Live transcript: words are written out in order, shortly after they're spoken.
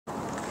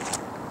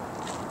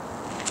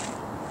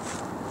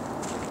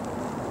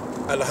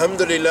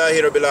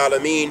Alhamdulillahi Rabbil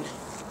Alameen.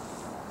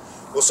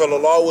 Wa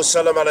sallallahu wa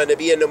sallam ala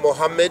nabiyyina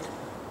Muhammad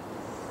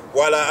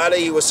wa ala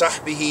alihi wa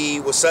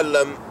sahbihi wa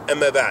sallam,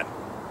 amma ba'd.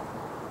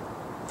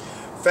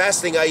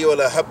 Fasting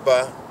ayyuhal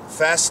ahabba,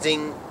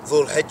 fasting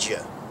Dhul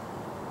Hijjah.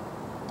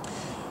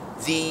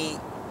 The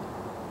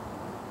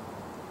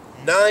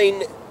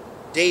 9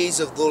 days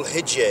of Dhul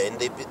Hijjah, in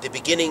the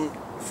beginning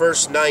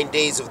first 9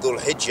 days of Dhul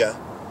Hijjah,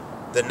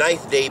 the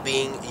 9th day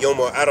being Yom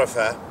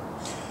Arafah,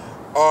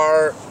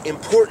 are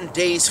important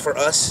days for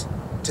us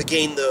to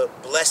gain the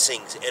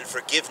blessings and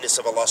forgiveness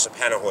of Allah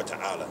subhanahu wa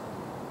ta'ala.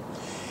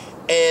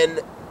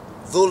 And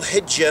Dhul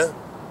Hijjah,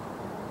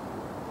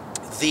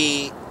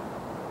 the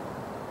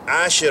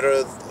Ashir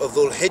of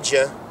Dhul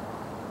Hijjah,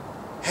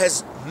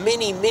 has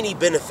many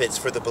benefits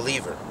for the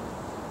believer.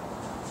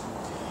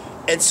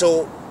 And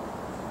so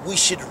we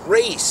should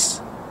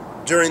race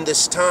during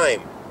this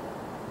time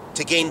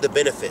to gain the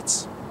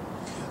benefits.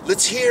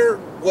 Let's hear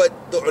what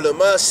the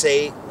ulama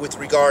say with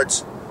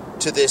regards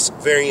to this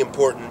very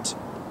important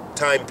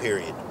time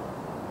period.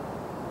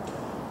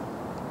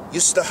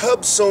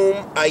 Yustahab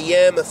Sawm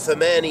Ayyam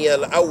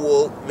al-Thamaniya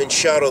al-Awwal min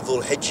Shahr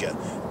Dhul Hijjah.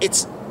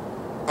 It's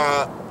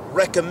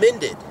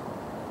recommended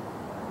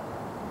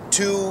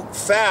to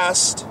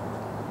fast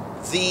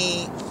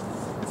the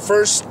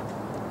first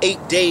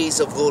 8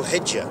 days of Dhul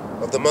Hijjah,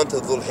 of the month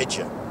of Dhul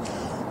Hijjah.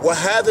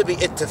 وهذا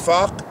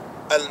باتفاق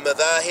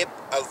المذاهب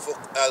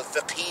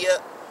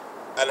الفقهية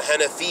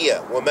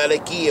الحنفية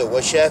ومالكية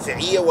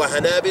وشافعية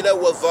وحنابلة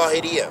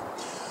والظاهرية.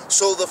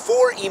 So the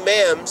 4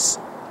 Imams,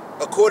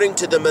 according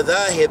to the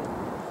madhahib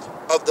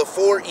of the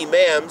 4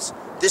 Imams,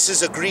 this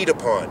is agreed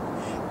upon,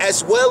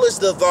 as well as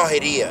the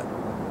Zahiriyah,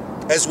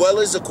 as well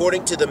as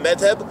according to the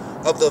madhab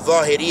of the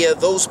Zahiriyah,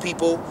 those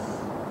people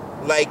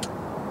like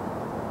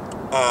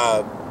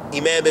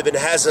Imam Ibn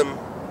Hazm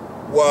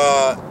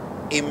wa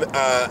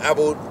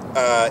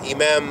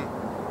Imam,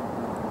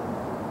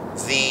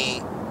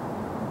 the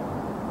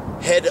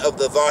head of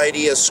the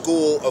Zahiriyah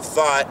school of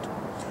thought,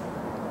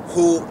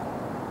 who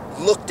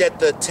looked at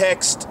the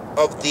text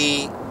of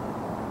the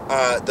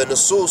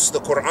Nusus, the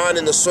Quran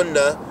and the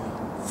Sunnah,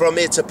 from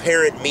its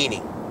apparent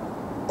meaning,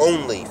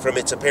 only from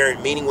its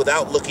apparent meaning,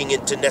 without looking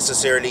into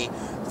necessarily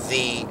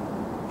the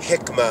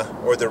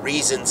hikmah or the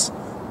reasons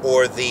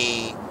or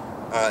the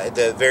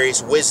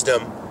various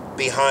wisdom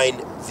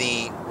behind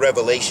the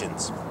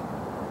revelations.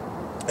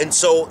 And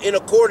so, in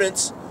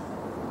accordance,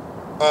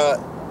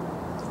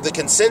 the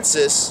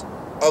consensus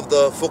of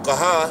the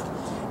fuqaha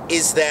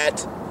is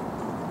that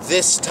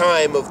this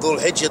time of Dhul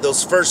Hijjah,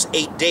 those first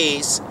 8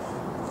 days,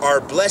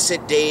 are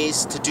blessed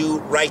days to do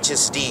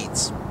righteous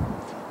deeds,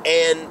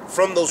 and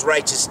from those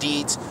righteous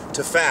deeds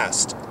to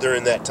fast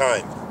during that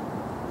time.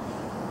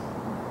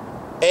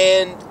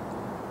 And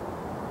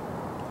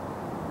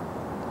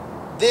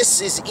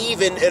this is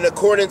even in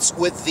accordance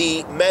with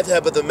the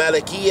madhab of the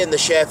Malikiyya and the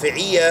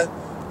Shafi'iyya,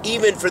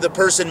 even for the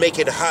person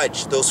making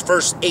Hajj, those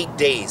first 8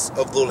 days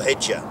of Dhul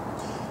Hijjah.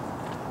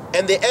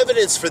 And the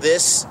evidence for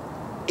this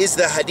is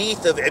the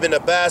Hadeeth of Ibn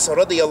Abbas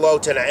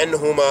radiyallahu ta'ala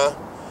anhuma,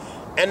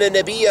 and the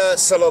Nabiya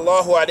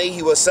sallallahu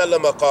alayhi wa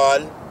sallam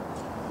قال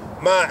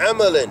ما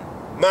عمل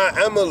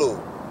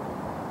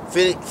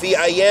في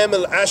أيام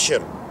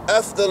العشر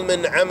أفضل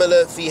من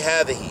عمل في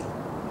هذه.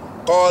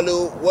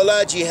 قالوا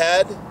ولا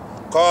جهاد؟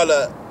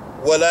 قال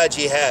ولا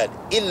جهاد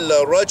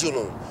إلا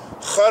رجل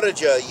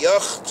خرج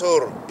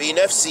يخطر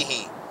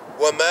بنفسه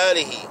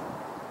وماله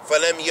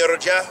فلم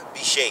يرجع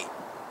بشيء.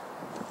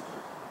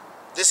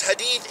 This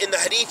hadith, in the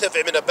hadith of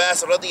Ibn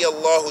Abbas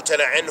radiyallahu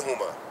ta'ala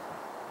anhuma,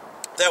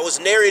 that was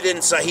narrated in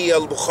Sahih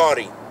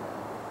al-Bukhari,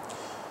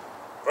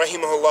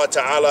 rahimahullah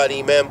ta'ala,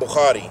 Imam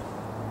Bukhari,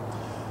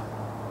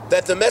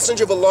 that the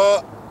Messenger of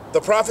Allah,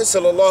 the Prophet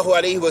sallallahu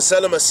alayhi wa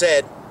sallam,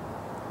 said,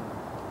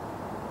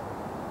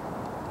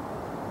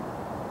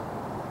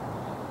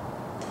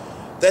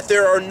 that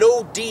there are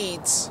no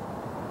deeds,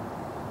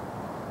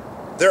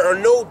 there are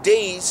no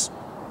days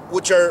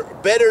which are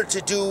better to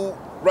do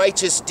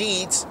righteous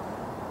deeds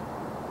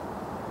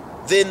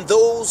than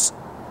those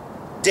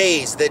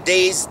days, the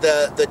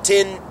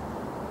 10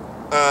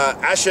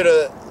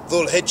 Ashara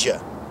Dhul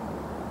Hijjah.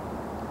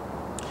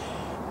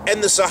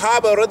 And the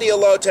Sahaba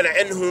radiyallahu ta'ala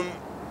anhum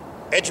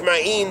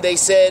ajma'een, they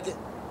said,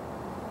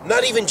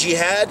 not even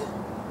jihad?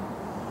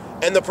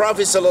 And the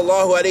Prophet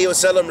sallallahu alayhi wa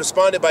sallam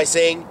responded by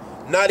saying,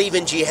 not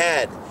even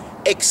jihad,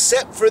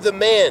 except for the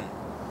man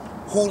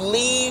who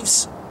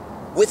leaves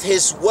with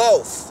his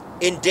wealth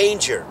in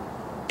danger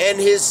and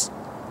his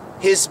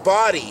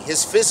body,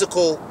 his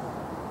physical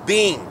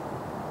being,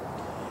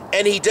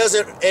 and he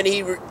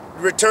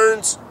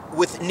returns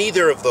with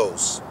neither of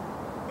those,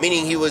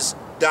 meaning he was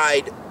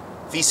died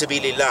fi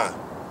sabilillah,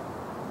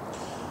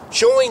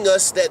 showing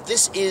us that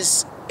this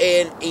is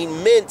an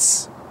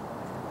immense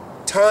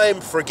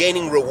time for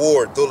gaining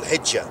reward, Dhul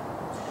Hijjah,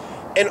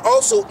 and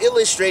also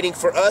illustrating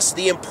for us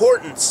the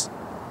importance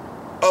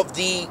of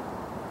the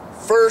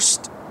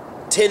first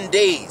 10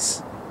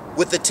 days,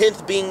 with the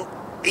 10th being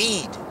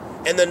Eid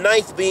and the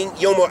 9th being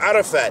Yom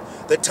Arafat,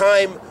 the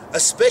time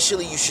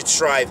especially you should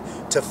strive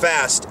to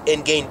fast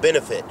and gain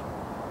benefit.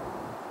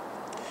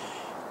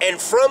 And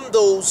from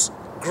those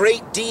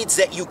great deeds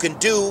that you can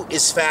do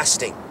is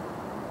fasting.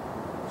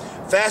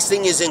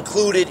 Fasting is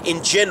included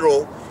in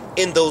general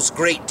in those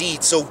great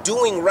deeds. So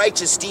doing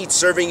righteous deeds,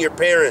 serving your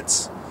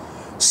parents,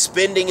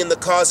 spending in the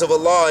cause of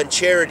Allah and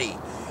charity,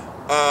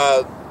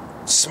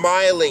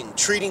 smiling,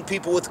 treating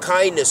people with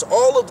kindness,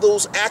 all of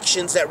those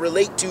actions that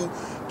relate to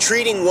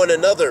treating one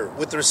another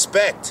with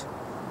respect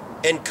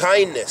and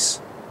kindness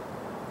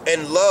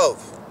and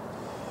love,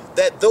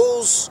 that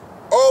those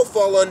all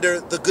fall under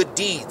the good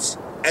deeds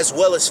as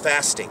well as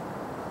fasting.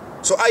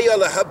 So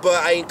ayyuhal ahabba,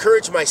 I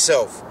encourage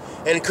myself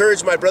and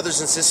encourage my brothers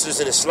and sisters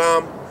in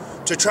Islam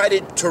to try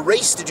to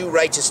race to do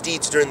righteous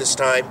deeds during this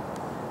time,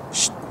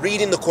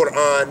 reading the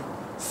Quran,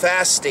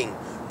 fasting,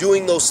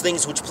 doing those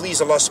things which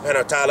please Allah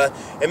subhanahu wa ta'ala.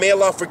 And may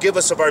Allah forgive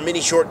us of our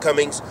many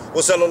shortcomings.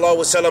 Wa sallallahu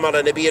wa sallam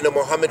ala nabiyyina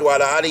Muhammad wa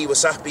ala alihi wa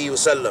sahbihi wa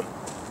sallam.